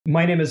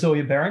My name is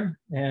Ilya Baran,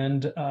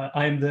 and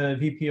I'm the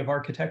VP of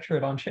Architecture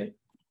at Onshape.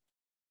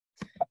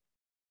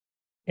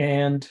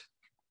 And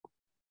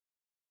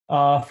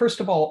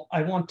first of all,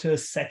 I want to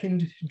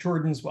second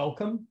Jordan's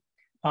welcome.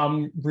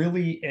 I'm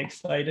really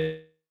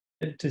excited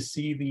to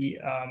see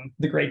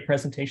the great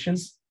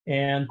presentations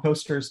and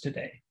posters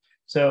today.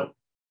 So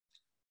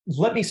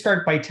let me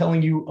start by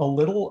telling you a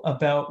little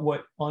about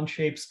what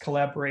Onshape's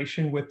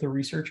collaboration with the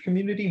research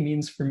community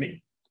means for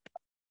me.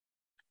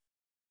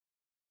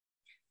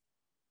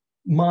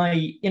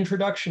 My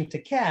introduction to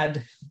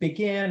CAD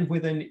began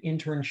with an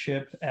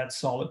internship at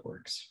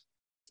SolidWorks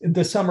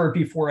the summer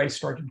before I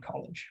started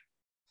college.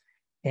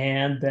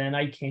 And then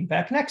I came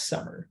back next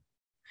summer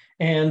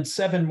and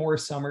 7 more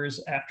summers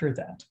after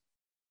that.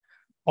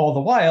 All the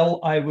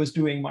while, I was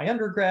doing my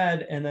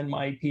undergrad and then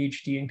my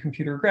PhD in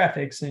computer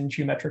graphics and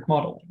geometric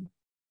modeling.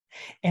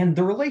 And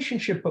the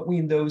relationship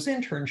between those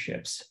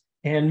internships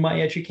and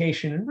my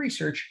education and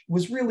research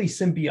was really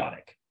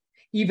symbiotic,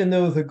 even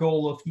though the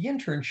goal of the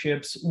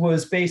internships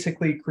was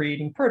basically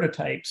creating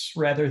prototypes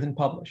rather than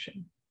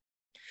publishing.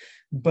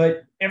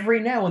 But every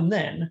now and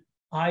then,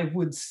 I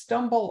would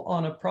stumble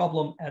on a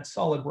problem at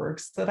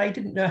SolidWorks that I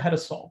didn't know how to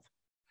solve.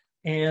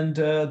 And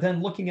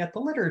then looking at the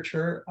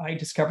literature, I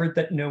discovered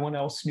that no one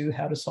else knew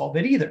how to solve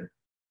it either.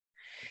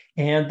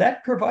 And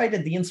that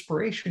provided the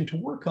inspiration to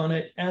work on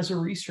it as a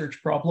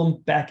research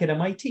problem back at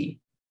MIT.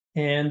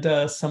 And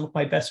some of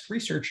my best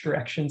research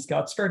directions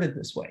got started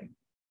this way.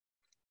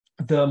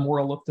 The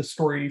moral of the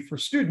story for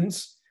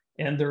students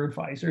and their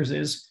advisors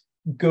is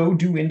go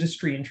do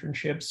industry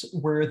internships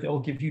where they'll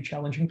give you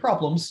challenging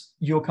problems.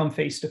 You'll come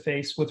face to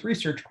face with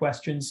research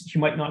questions you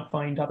might not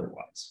find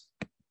otherwise.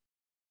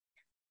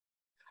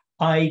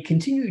 I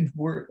continued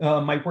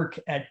my work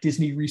at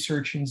Disney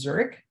Research in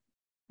Zurich,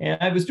 and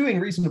I was doing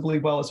reasonably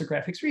well as a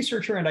graphics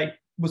researcher, and I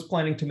was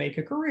planning to make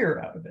a career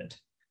out of it.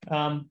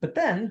 But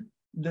then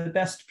the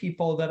best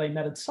people that I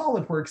met at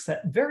SolidWorks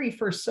that very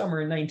first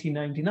summer in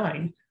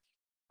 1999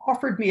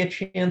 offered me a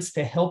chance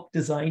to help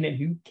design a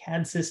new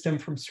CAD system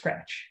from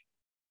scratch.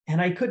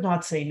 And I could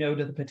not say no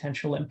to the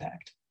potential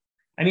impact.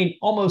 I mean,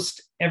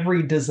 almost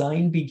every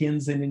design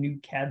begins in a new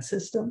CAD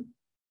system,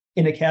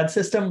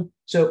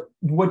 So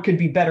what could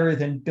be better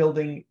than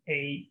building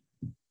a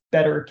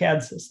better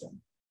CAD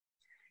system?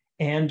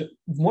 And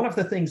one of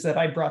the things that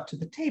I brought to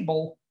the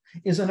table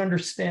is an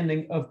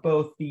understanding of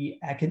both the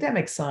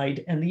academic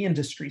side and the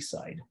industry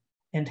side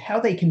and how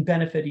they can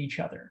benefit each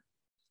other.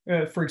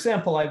 For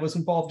example, I was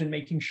involved in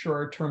making sure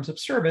our terms of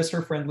service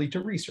are friendly to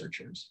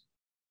researchers.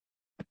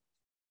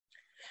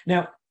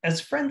 Now,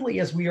 as friendly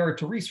as we are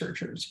to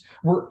researchers,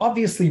 we're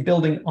obviously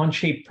building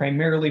Onshape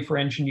primarily for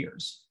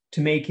engineers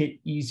to make it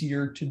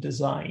easier to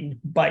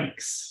design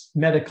bikes,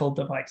 medical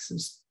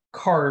devices,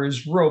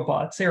 cars,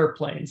 robots,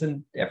 airplanes,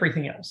 and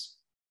everything else.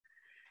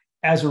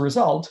 As a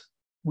result,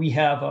 we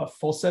have a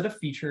full set of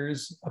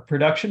features, a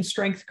production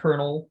strength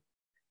kernel,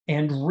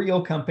 and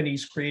real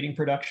companies creating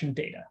production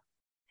data.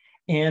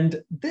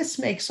 And this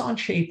makes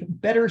Onshape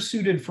better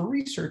suited for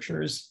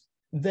researchers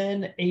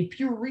than a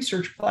pure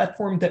research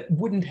platform that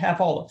wouldn't have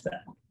all of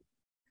that.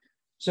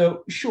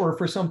 So sure,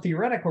 for some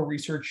theoretical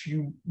research,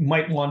 you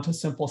might want a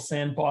simple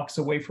sandbox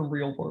away from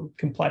real-world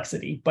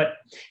complexity, but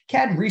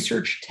CAD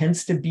research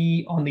tends to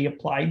be on the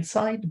applied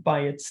side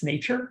by its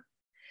nature,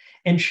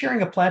 and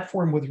sharing a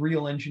platform with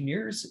real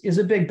engineers is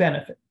a big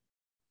benefit.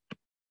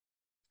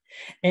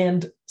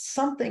 And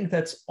something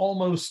that's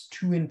almost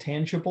too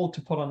intangible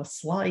to put on a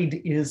slide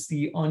is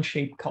the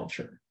Onshape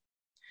culture.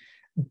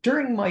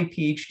 During my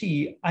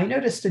PhD, I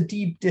noticed a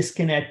deep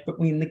disconnect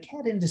between the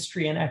CAD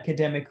industry and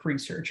academic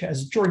research.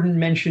 As Jordan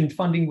mentioned,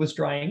 funding was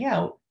drying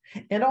out.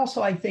 And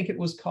also, I think it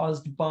was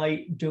caused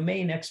by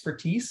domain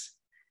expertise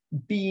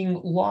being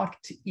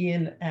locked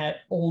in at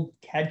old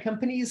CAD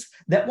companies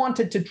that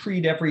wanted to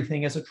treat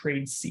everything as a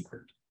trade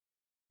secret.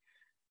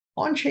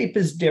 Onshape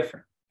is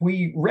different.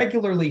 We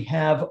regularly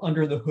have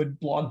under the hood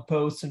blog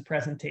posts and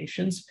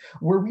presentations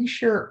where we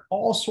share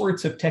all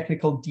sorts of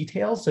technical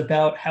details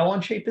about how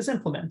Onshape is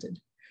implemented,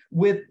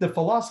 with the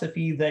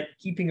philosophy that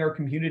keeping our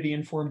community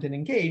informed and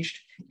engaged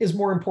is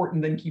more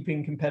important than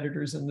keeping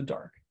competitors in the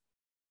dark.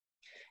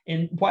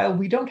 And while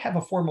we don't have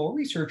a formal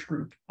research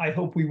group, I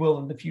hope we will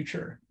in the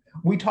future.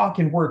 We talk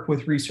and work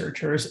with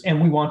researchers,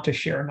 and we want to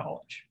share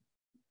knowledge.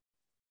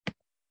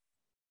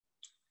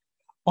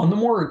 On the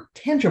more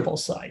tangible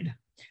side,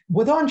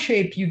 with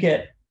Onshape, you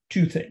get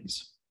 2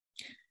 things.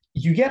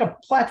 You get a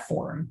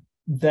platform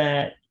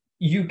that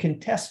you can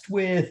test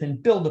with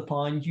and build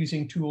upon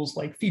using tools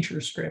like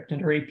FeatureScript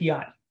and our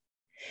API.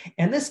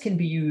 And this can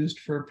be used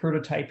for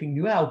prototyping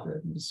new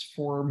algorithms,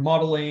 for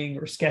modeling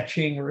or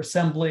sketching or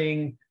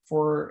assembling,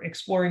 for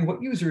exploring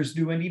what users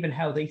do and even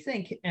how they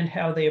think and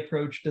how they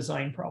approach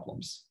design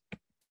problems.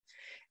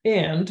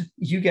 And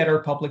you get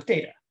our public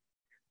data,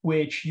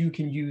 which you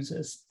can use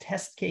as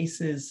test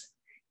cases,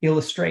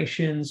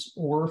 illustrations,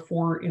 or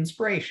for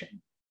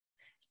inspiration.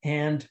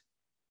 And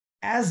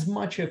as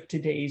much of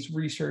today's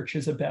research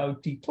is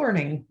about deep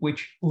learning,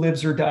 which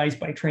lives or dies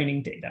by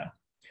training data,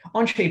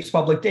 Onshape's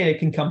public data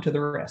can come to the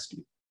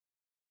rescue.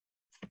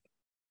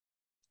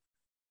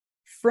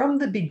 From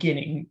the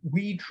beginning,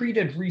 we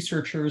treated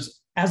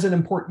researchers as an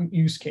important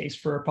use case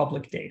for our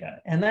public data,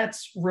 and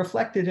that's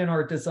reflected in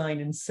our design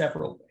in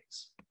several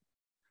ways.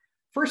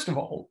 First of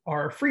all,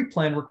 our free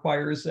plan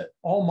requires that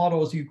all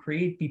models you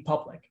create be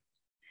public.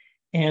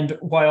 And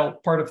while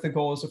part of the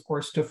goal is, of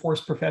course, to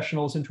force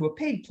professionals into a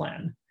paid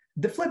plan,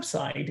 the flip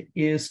side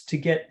is to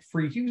get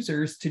free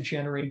users to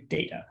generate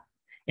data.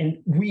 And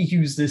we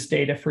use this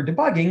data for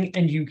debugging,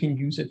 and you can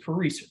use it for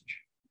research.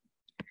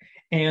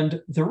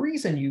 And the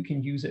reason you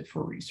can use it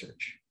for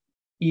research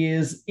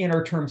is in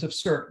our terms of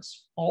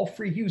service. All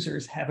free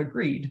users have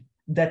agreed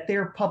that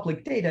their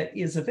public data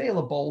is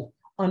available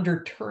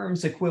under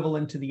terms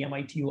equivalent to the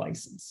MIT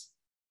license.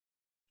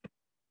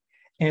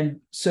 And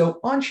so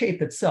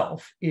Onshape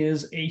itself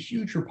is a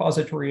huge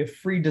repository of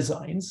free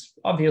designs,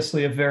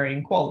 obviously of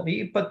varying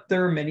quality, but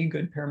there are many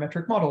good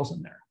parametric models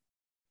in there.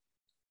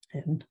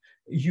 And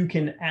you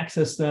can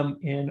access them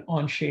in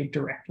Onshape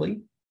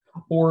directly,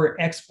 or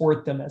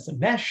export them as a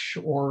mesh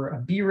or a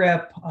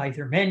BREP,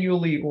 either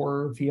manually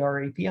or via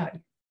our API.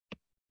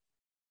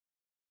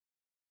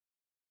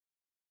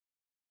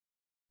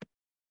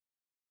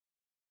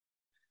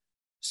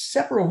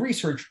 Several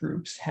research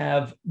groups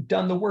have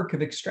done the work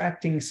of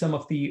extracting some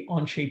of the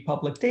Onshape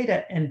public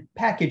data and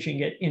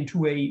packaging it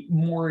into a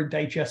more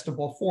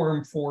digestible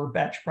form for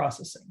batch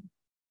processing.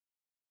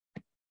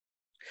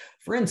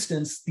 For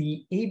instance,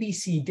 the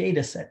ABC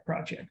Dataset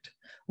project,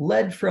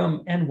 led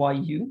from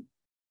NYU,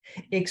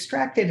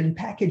 extracted and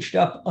packaged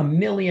up 1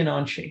 million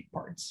Onshape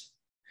parts.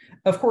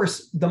 Of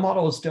course, the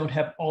models don't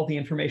have all the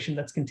information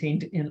that's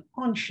contained in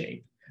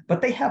Onshape,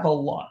 but they have a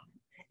lot.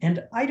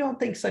 And I don't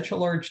think such a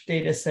large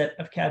data set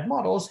of CAD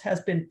models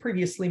has been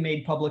previously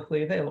made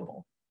publicly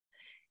available.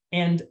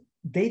 And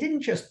they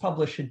didn't just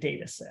publish a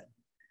data set.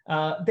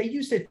 They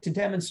used it to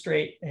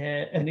demonstrate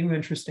a new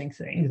interesting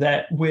thing,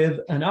 that with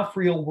enough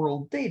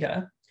real-world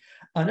data,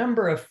 a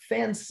number of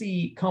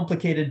fancy,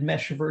 complicated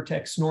mesh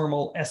vertex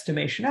normal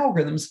estimation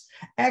algorithms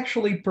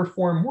actually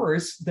perform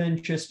worse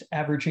than just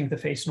averaging the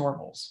face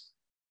normals.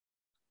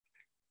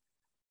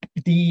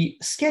 The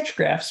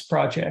SketchGraphs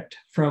project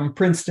from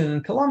Princeton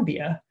and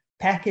Columbia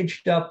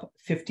packaged up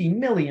 50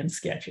 million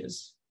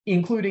sketches,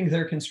 including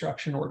their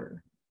construction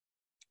order.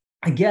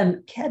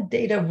 Again, CAD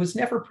data was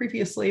never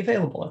previously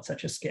available at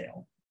such a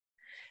scale.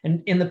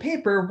 And in the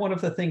paper, one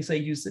of the things they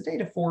use the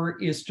data for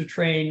is to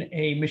train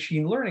a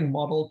machine learning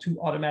model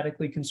to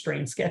automatically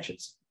constrain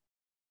sketches.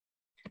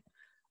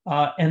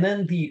 And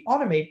then the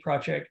Automate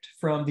project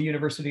from the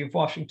University of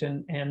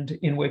Washington, and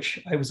in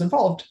which I was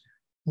involved,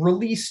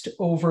 released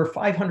over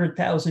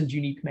 500,000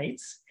 unique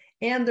mates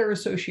and their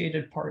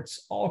associated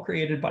parts, all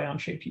created by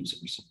Onshape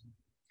users.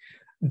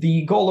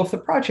 The goal of the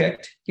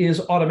project is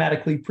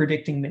automatically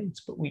predicting mates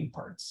between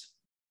parts.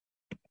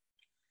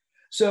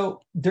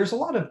 So there's a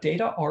lot of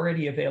data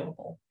already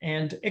available,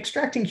 and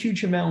extracting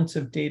huge amounts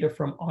of data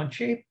from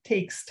Onshape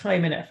takes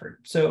time and effort.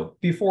 So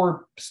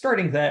before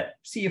starting that,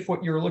 see if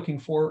what you're looking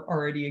for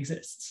already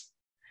exists.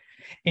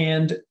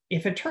 And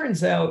if it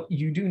turns out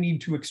you do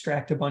need to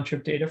extract a bunch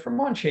of data from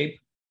Onshape,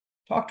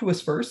 talk to us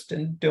first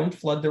and don't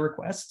flood the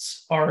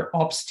requests. Our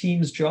ops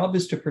team's job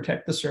is to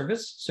protect the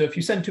service. So if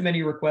you send too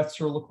many requests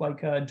or look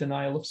like a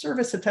denial of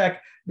service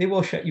attack, they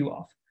will shut you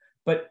off.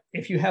 But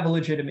if you have a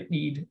legitimate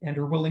need and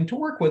are willing to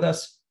work with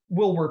us,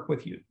 we'll work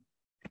with you.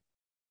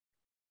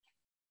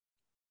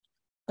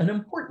 An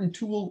important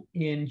tool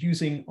in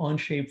using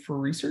Onshape for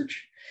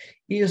research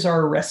is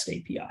our REST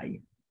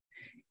API.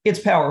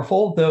 It's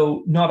powerful,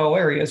 though not all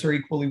areas are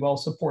equally well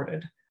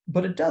supported,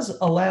 but it does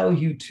allow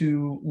you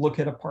to look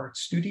at a part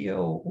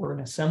studio or an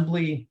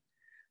assembly,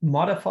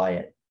 modify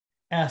it,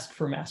 ask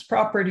for mass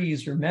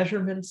properties or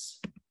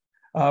measurements,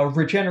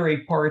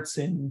 regenerate parts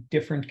in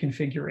different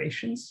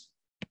configurations,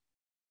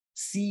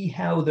 see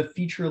how the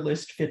feature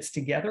list fits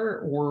together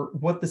or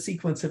what the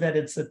sequence of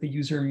edits that the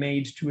user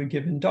made to a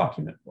given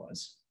document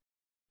was.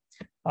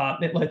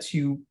 It lets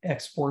you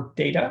export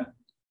data,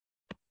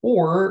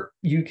 or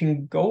you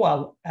can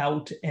go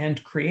out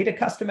and create a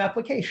custom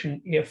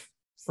application if,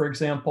 for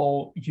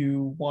example,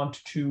 you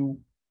want to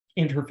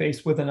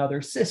interface with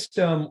another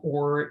system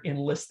or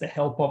enlist the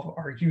help of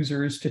our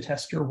users to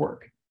test your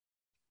work.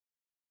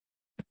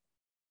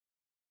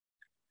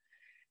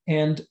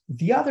 And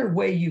the other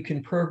way you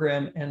can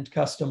program and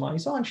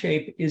customize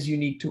Onshape is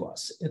unique to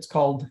us. It's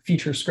called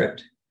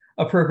FeatureScript,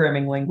 a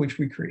programming language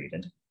we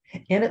created.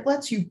 And it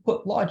lets you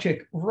put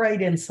logic right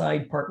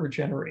inside part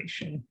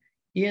regeneration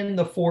in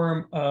the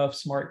form of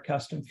smart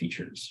custom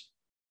features.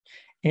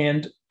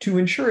 And to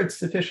ensure it's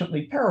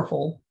sufficiently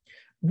powerful,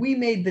 we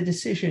made the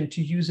decision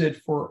to use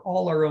it for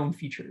all our own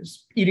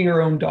features, eating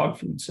our own dog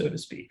food, so to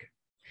speak.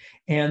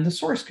 And the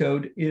source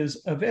code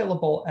is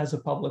available as a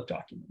public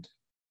document.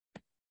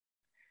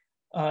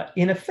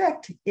 In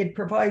effect, it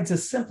provides a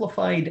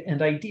simplified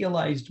and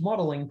idealized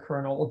modeling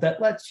kernel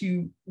that lets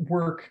you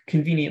work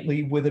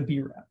conveniently with a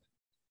BREP.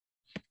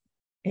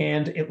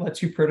 And it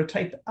lets you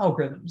prototype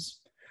algorithms.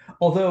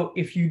 Although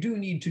if you do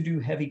need to do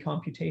heavy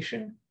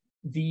computation,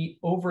 the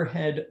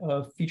overhead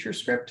of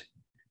FeatureScript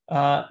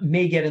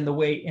may get in the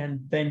way, and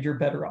then you're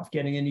better off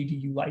getting an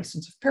EDU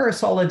license of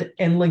Parasolid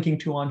and linking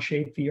to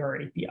Onshape via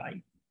our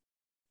API.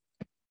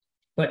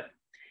 But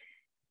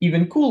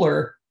even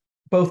cooler,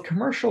 both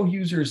commercial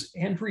users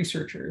and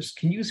researchers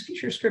can use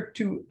FeatureScript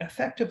to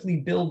effectively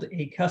build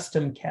a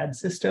custom CAD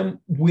system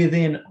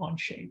within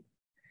Onshape,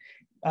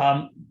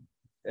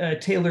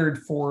 tailored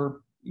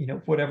for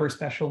whatever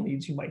special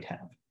needs you might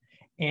have.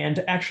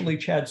 And actually,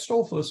 Chad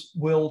Stolfus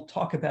will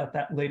talk about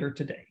that later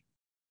today.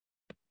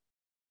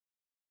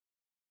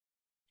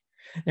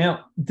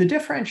 Now, the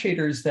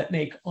differentiators that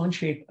make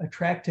Onshape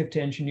attractive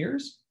to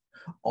engineers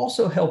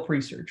also help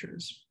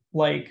researchers,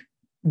 like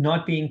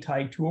not being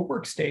tied to a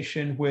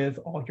workstation with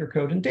all your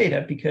code and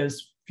data,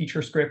 because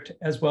FeatureScript,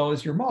 as well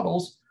as your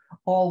models,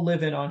 all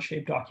live in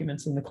Onshape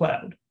documents in the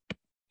cloud.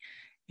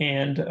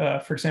 And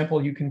for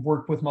example, you can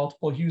work with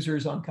multiple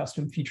users on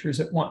custom features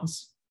at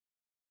once.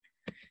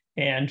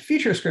 And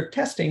FeatureScript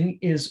testing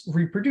is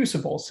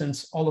reproducible,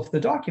 since all of the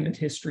document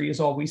history is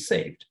always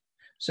saved.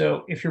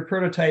 So if you're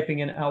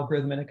prototyping an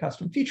algorithm in a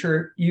custom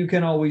feature, you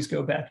can always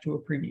go back to a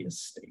previous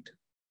state.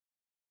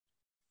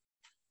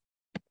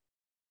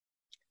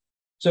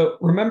 So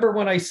remember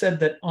when I said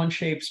that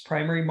Onshape's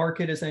primary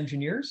market is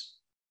engineers?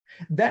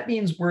 That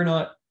means we're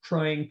not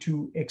trying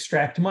to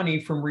extract money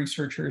from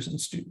researchers and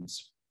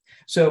students.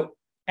 So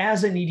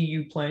as an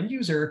EDU plan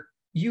user,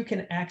 you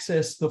can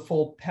access the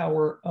full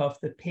power of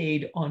the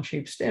paid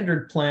Onshape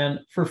standard plan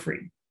for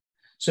free.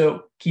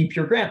 So keep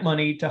your grant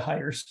money to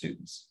hire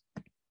students.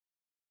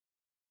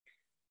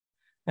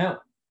 Now,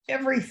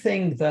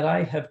 everything that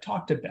I have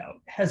talked about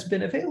has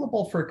been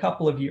available for a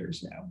couple of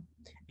years now,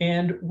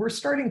 and we're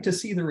starting to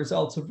see the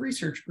results of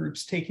research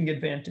groups taking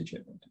advantage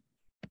of it.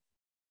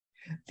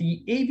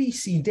 The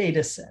ABC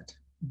dataset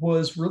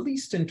was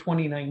released in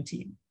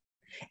 2019,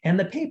 and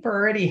the paper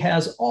already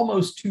has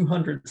almost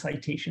 200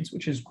 citations,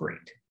 which is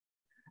great.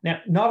 Now,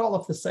 not all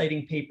of the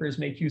citing papers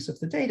make use of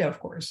the data, of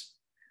course,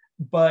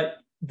 but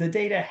the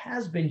data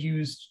has been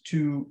used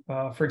to,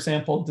 for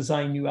example,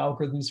 design new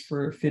algorithms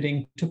for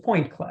fitting to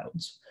point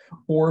clouds,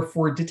 or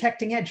for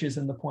detecting edges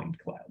in the point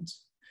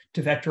clouds,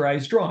 to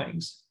vectorize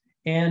drawings,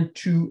 and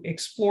to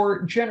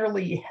explore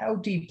generally how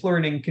deep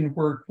learning can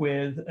work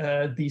with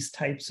these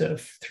types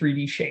of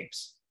 3D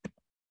shapes.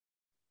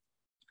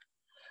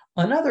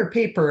 Another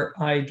paper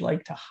I'd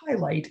like to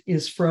highlight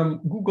is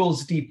from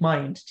Google's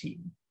DeepMind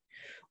team,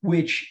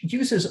 which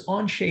uses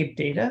Onshape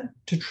data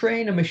to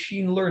train a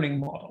machine learning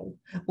model,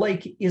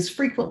 like is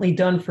frequently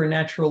done for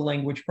natural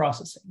language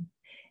processing.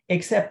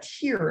 Except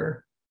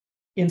here,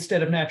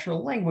 instead of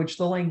natural language,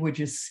 the language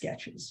is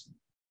sketches.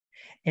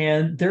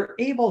 And they're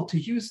able to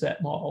use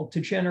that model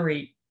to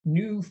generate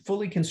new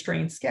fully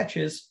constrained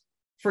sketches,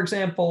 for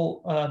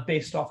example,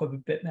 based off of a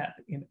bitmap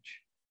image.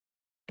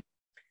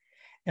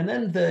 And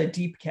then the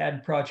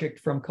DeepCAD project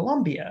from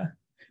Columbia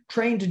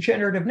trained a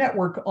generative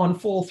network on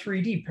full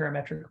 3D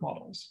parametric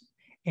models.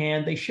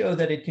 And they show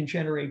that it can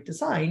generate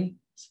designs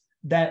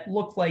that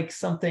look like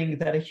something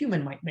that a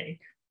human might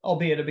make,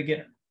 albeit a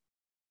beginner.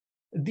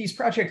 These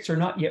projects are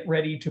not yet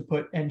ready to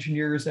put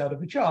engineers out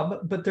of a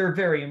job, but they're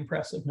very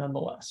impressive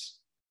nonetheless.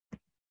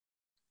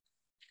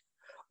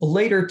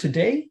 Later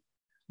today,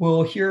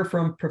 we'll hear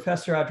from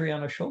Professor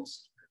Adriana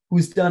Schultz,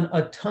 who's done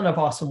a ton of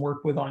awesome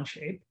work with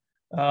Onshape.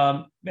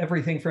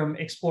 Everything from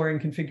exploring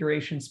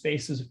configuration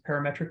spaces of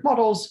parametric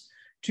models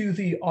to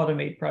the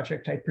Automate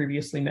project I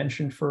previously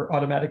mentioned for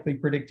automatically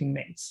predicting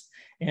mates.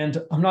 And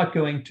I'm not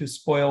going to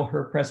spoil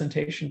her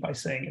presentation by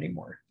saying any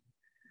more.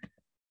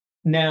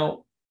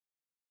 Now,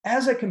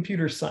 as a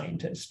computer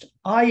scientist,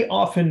 I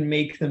often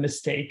make the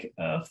mistake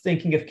of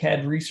thinking of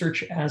CAD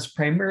research as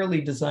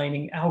primarily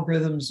designing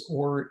algorithms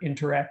or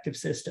interactive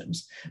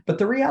systems, but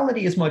the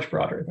reality is much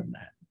broader than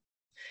that.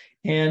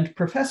 And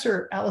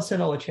Professor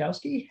Alison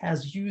Olachowski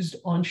has used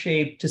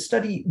Onshape to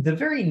study the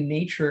very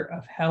nature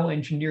of how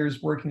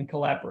engineers work and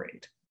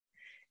collaborate.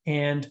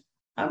 And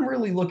I'm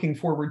really looking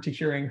forward to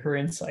hearing her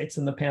insights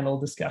in the panel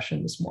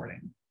discussion this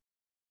morning.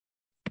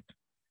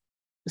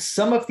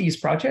 Some of these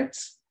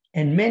projects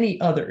and many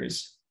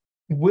others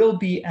will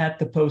be at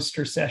the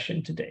poster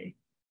session today,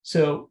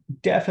 so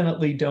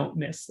definitely don't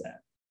miss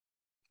that.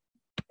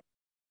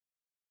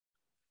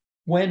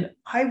 When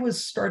I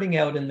was starting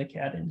out in the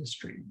CAD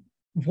industry,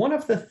 one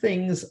of the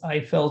things I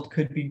felt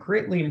could be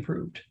greatly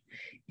improved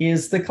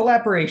is the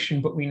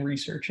collaboration between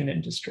research and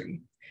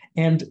industry.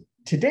 And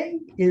today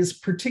is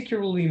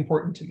particularly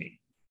important to me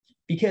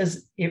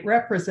because it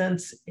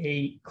represents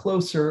a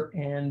closer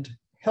and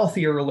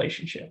healthier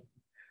relationship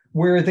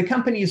where the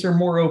companies are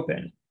more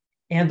open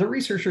and the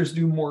researchers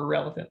do more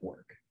relevant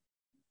work.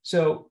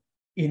 So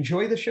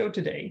enjoy the show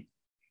today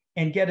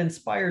and get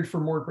inspired for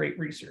more great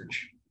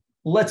research.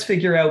 Let's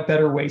figure out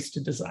better ways to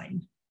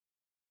design.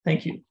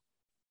 Thank you.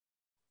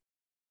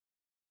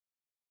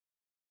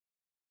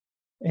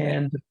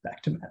 And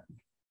back to Matt.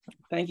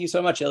 Thank you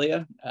so much,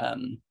 Ilya.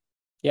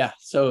 Yeah,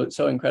 so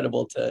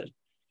incredible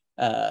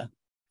to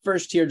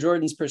first hear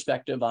Jordan's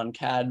perspective on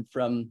CAD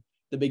from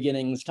the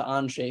beginnings to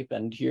Onshape,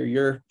 and hear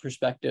your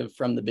perspective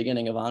from the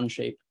beginning of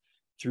Onshape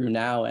through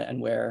now and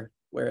where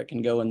where it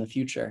can go in the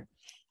future.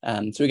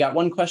 So we got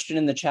one question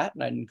in the chat,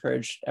 and I'd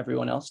encourage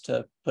everyone else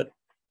to put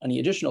any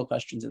additional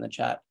questions in the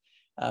chat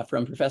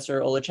from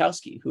Professor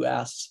Olachowski, who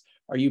asks,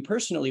 are you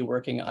personally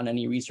working on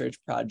any research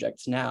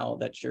projects now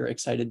that you're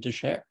excited to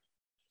share?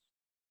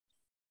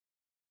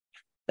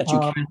 That you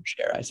can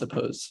share, I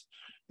suppose.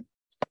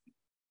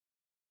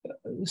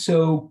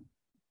 So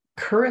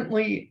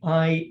currently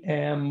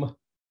I'm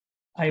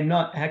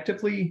not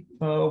actively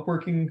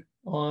working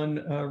on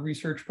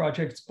research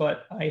projects,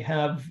 but I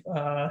have,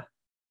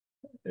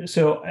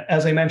 so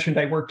as I mentioned,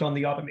 I worked on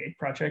the Automate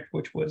project,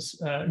 which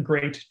was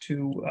great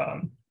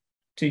to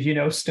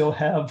still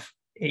have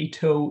a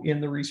toe in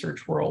the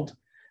research world.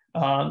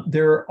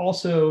 There are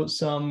also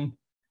some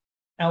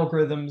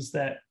algorithms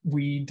that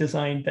we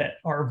designed that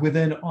are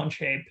within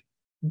Onshape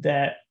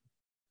that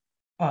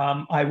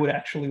I would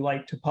actually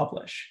like to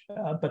publish,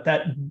 but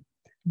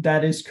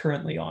that is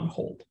currently on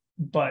hold.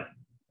 But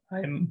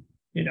I'm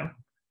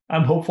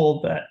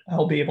hopeful that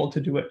I'll be able to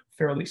do it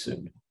fairly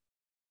soon.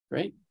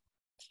 Great.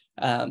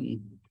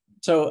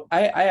 So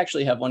I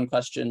actually have one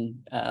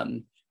question.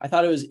 I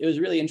thought it was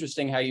really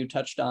interesting how you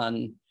touched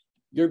on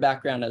your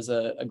background as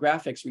a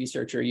graphics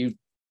researcher. You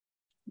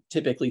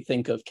typically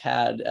think of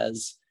CAD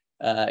as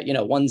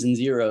ones and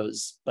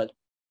zeros, but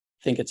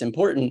think it's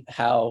important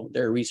how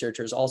there are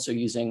researchers also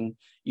using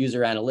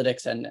user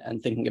analytics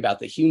and thinking about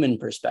the human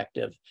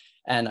perspective.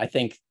 And I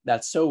think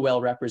that's so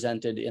well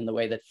represented in the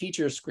way that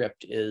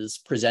FeatureScript is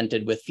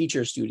presented with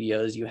Feature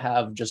Studios. You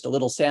have just a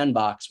little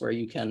sandbox where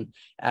you can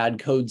add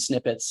code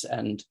snippets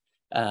and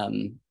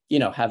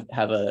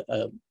have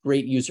a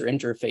great user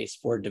interface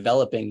for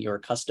developing your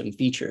custom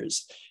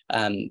features.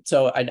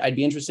 So I'd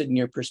be interested in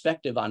your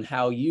perspective on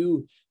how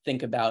you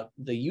think about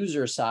the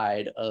user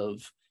side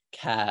of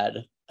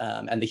CAD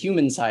and the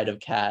human side of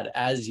CAD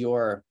as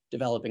you're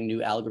developing new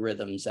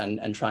algorithms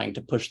and trying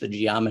to push the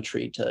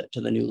geometry to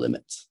the new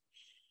limits.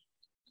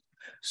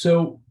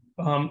 So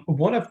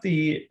one of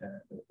the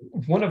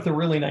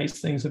really nice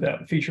things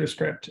about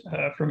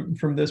FeatureScript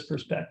from this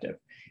perspective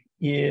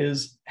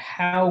is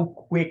how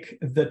quick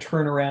the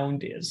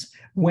turnaround is.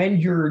 When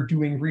you're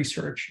doing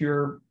research,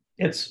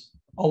 it's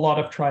a lot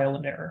of trial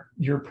and error.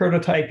 You're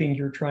prototyping,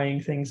 you're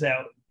trying things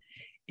out,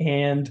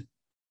 and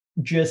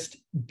just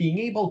being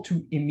able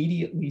to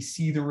immediately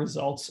see the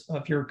results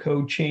of your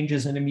code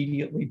changes and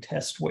immediately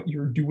test what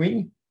you're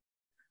doing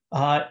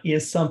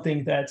is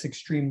something that's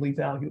extremely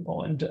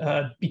valuable. And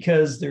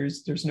because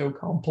there's no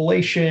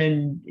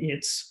compilation,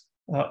 it's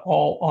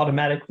all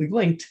automatically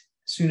linked.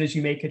 As soon as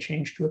you make a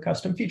change to a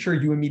custom feature,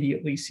 you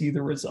immediately see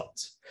the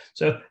results.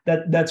 So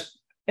that's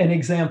an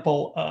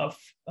example of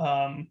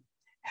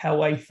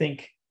how I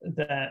think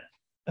that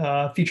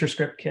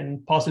FeatureScript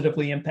can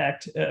positively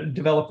impact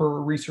developer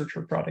or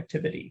researcher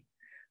productivity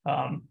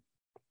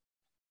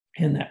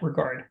in that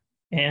regard.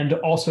 And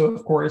also,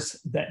 of course,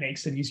 that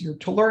makes it easier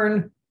to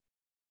learn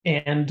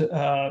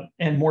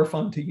and more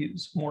fun to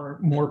use,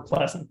 more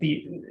pleasant.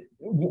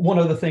 One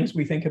of the things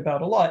we think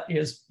about a lot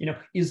is,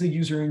 is the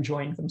user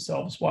enjoying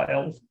themselves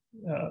while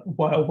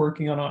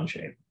working on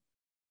Onshape?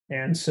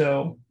 And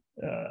so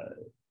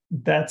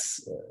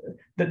that's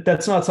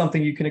not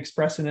something you can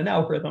express in an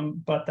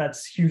algorithm, but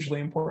that's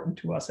hugely important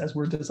to us as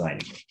we're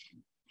designing it.